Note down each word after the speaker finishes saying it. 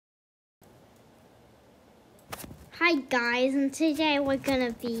Hi guys, and today we're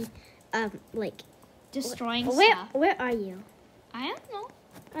gonna be like destroying stuff. stuff. Where are you? I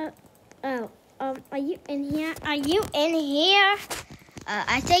don't know. Are you in here? Are you in here?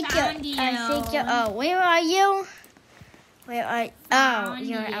 I think you're. Oh, where are you? Where are? Oh,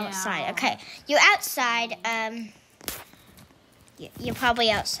 you're outside. Okay, you're outside. You're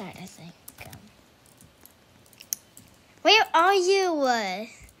probably outside. I think. Where are you?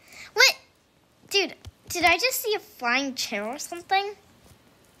 What, dude? Did I just see a flying chair or something?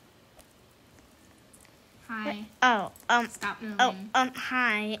 Hi. Oh, Stop moving. Oh,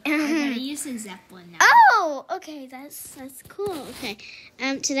 hi. I gotta use a Zeppelin now. Oh, okay, that's cool. Okay.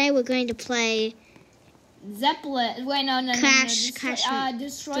 Today we're going to play Zeppelin. Wait, no.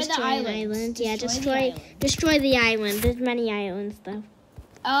 Destroy the island. Yeah, destroy the island. There's many islands though.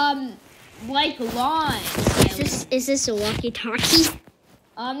 Like lawns. Is this a walkie-talkie?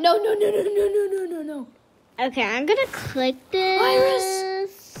 No. Okay, I'm gonna click this.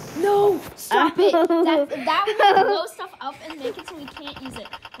 Iris! No! Stop it! That will blow stuff up and make it so we can't use it.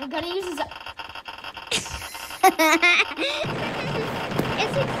 We're gonna use it.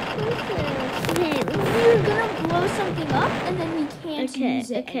 It's exclusive. Okay, we're gonna blow something up and then we can't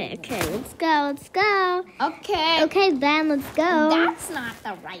use it. Okay, let's go. Okay. Okay, then let's go. That's not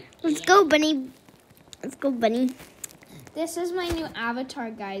the right Let's go, Bunny. This is my new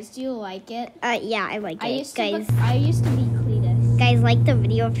avatar, guys. Do you like it? Yeah, I like it, guys. I used to be Cletus. Guys, like the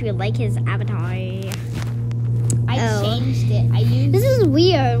video if you like his avatar. I changed it. This is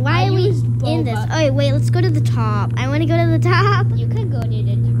weird. Why are we in this? Oh, wait, let's go to the top. I want to go to the top. You could go to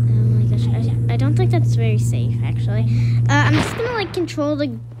the top. Oh my gosh, I don't think that's very safe, actually. I'm just gonna like control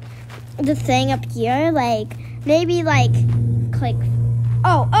the thing up here, like maybe like click.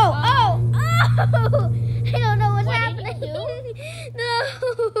 Oh! I don't know what's happening. No.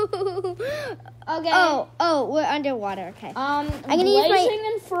 Okay. Oh, we're underwater. Okay. I'm gonna use my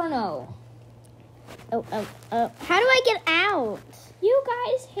Inferno. Oh. How do I get out? You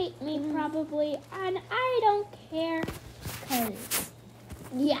guys hate me probably, and I don't care. 'Cause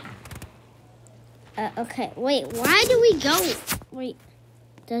yeah. Okay. Wait. Why do we go? Wait.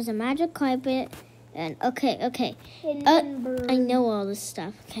 There's a magic carpet. And okay. I know all this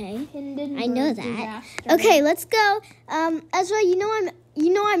stuff. Okay, I know that. Disaster. Okay, let's go. Ezra, you know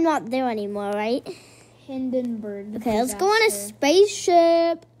I'm not there anymore, right? Hindenburg. Okay, let's go on a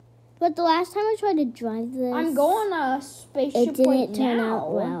spaceship. But the last time I tried to drive this, I'm going on a spaceship. It didn't turn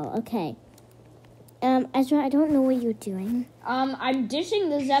out well. Okay. Ezra, I don't know what you're doing. I'm dishing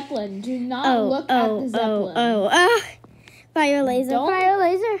the Zeppelin. Do not look at the Zeppelin. Fire laser. Fire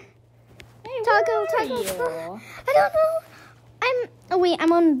laser. Taco. I don't know.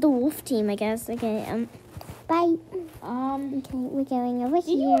 I'm on the wolf team, I guess. Okay. Bye. Okay, we're going over here.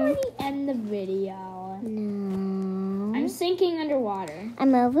 Did you already end the video? No. I'm sinking underwater.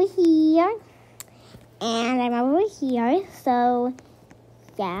 I'm over here. And I'm over here. So,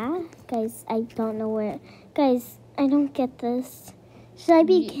 yeah. Guys, I don't know where. Guys, I don't get this. Should I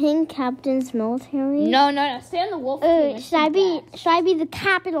be King Captain's military? No. Stay on the wolf team. Should I be the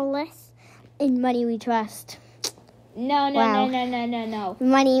capitalist? In money we trust. No.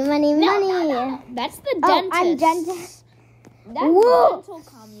 Money. No. That's the dentist. I'm dentist. That's dental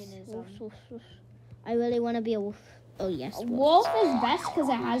communism. I really want to be a wolf. Oh, yes. Wolf is best because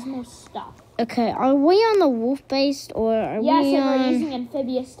it has more stuff. Okay, are we on the wolf base or are we on... Yes, we're using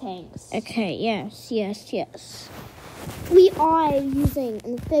amphibious tanks. Okay, yes. We are using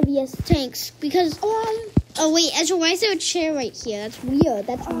amphibious tanks because... Oh, wait, Ezra, why is there a chair right here? That's weird.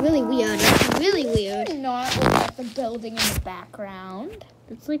 That's really weird. Not look at the building in the background.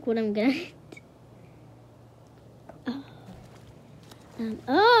 That's like what I'm gonna...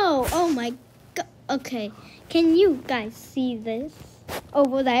 Oh my God. Okay, can you guys see this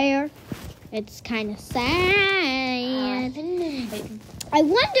over there? It's kind of sad. I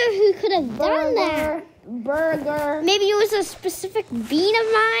wonder who could have done that. Burger. Maybe it was a specific bean of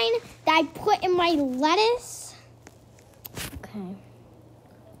mine that I put in my lettuce. Okay.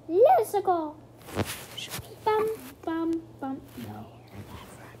 Let's go. Bum. No.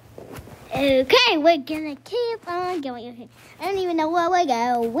 Okay, we're gonna keep on going. Okay. I don't even know where we're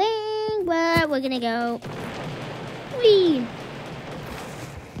going, but we're gonna go. Whee!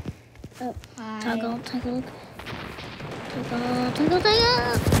 Oh, toggle.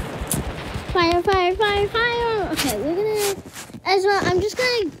 Fire. Okay, we're gonna... Ezra, I'm just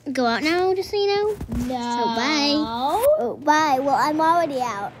gonna go out now, just so you know. No. So, bye. Oh, bye. Well, I'm already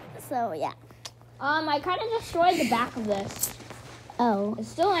out, so yeah. I kind of destroyed the back of this. Oh. It's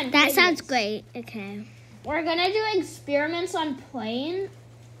still in. That sounds great. Okay. We're gonna do experiments on plane.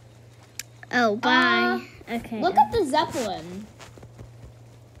 Oh, bye. Okay. Look at the Zeppelin.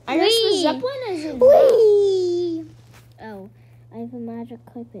 Iris, the Zeppelin is in Whee! Oh, I have a magic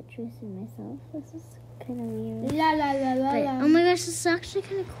carpet tracing myself. This is kind of weird. La la la la But, la. oh my gosh, this is actually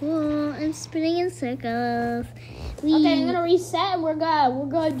kind of cool. I'm spinning in circles. Whee. Okay, I'm gonna reset and we're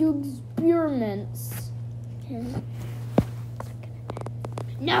gonna do experiments. Okay.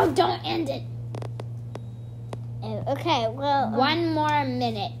 No, don't end it. Oh, okay, well. One more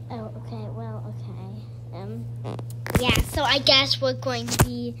minute. Oh, okay, well, okay. Yeah, so I guess we're going to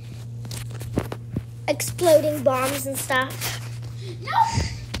be exploding bombs and stuff. No.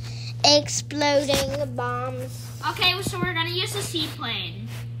 Exploding bombs. Okay, so we're gonna use the seaplane.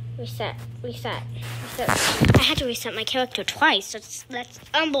 Reset. I had to reset my character twice. That's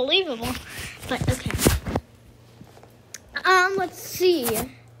unbelievable. But okay. Let's see.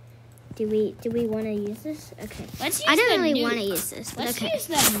 Do we want to use this? Okay. Let's use I don't the really nuke. want to use this. But Let's okay. use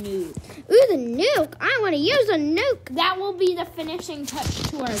the nuke. Ooh, the nuke. I want to use a nuke. That will be the finishing touch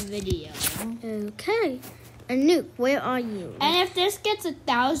to our video. Okay. A nuke. Where are you? And if this gets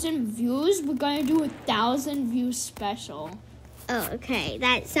 1,000 views, we're gonna do 1,000 views special. Oh, okay.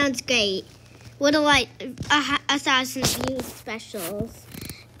 That sounds great. What'll like 1,000 views specials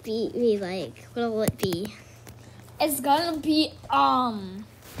be like? What'll it be? It's gonna be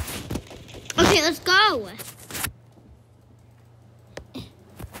Okay, let's go.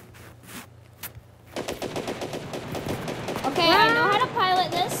 Okay, I know how to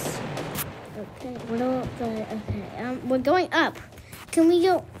pilot this. Okay, we're going up. Can we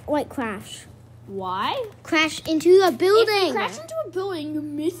go crash? Why? Crash into a building. If you crash into a building, your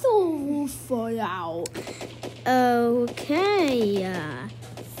missile will fall out. Okay.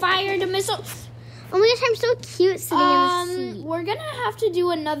 Fire the missile. Oh my gosh, I'm so cute sitting in the seat. We're gonna have to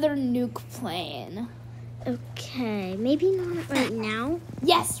do another nuke plane. Okay, maybe not right now.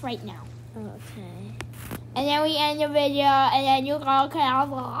 Yes, right now. Okay. And then we end the video, and then you go,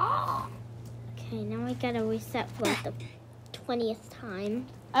 Okay, now I gotta reset for the 20th time.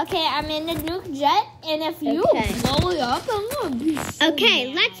 Okay, I'm in the nuke jet, and if you Okay. blow it up, I'm gonna be so Okay,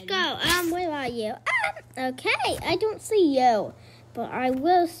 mad. let's go. Where are you? Okay, I don't see you, but I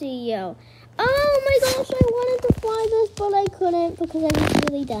will see you. Oh my gosh, I wanted to fly this, but I couldn't because I was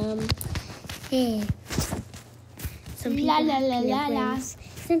really dumb. Some people have peanut brains.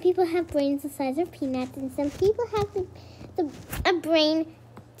 Some people have brains the size of peanuts, and some people have a brain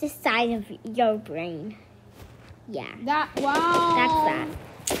the size of your brain. Yeah, Wow. that's that.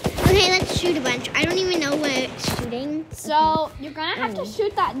 Okay, let's shoot a bunch. I don't even know where it's shooting. So, you're gonna have to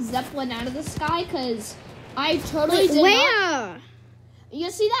shoot that Zeppelin out of the sky, because I totally did not. Where? You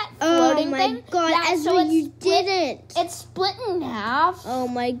see that Oh floating my thing? god, Yeah, Ezra, so it's you split- didn't. It's split in half. Oh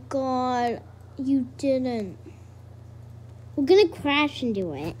my god, you didn't. We're gonna crash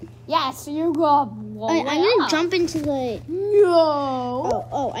into it. Yeah, so you're gonna blow I'm it gonna up. jump into the. No.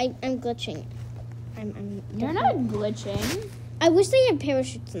 I'm glitching. I'm. You're not glitching. I wish they had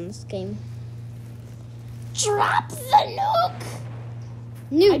parachutes in this game. Drop the nuke.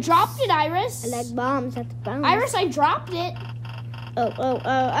 Nuke. I dropped it, Iris. I like bombs at the bombs. Iris, I dropped it.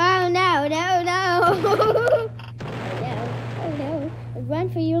 Oh no. Oh no. Run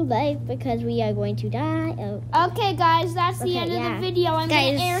for your life because we are going to die. Oh. Okay, guys, that's the Okay, end yeah. of the video. I'm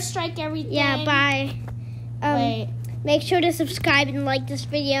Guys, gonna airstrike everything. Yeah, bye. Wait. Make sure to subscribe and like this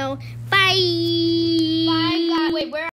video. Bye. Bye, guys. Wait, where?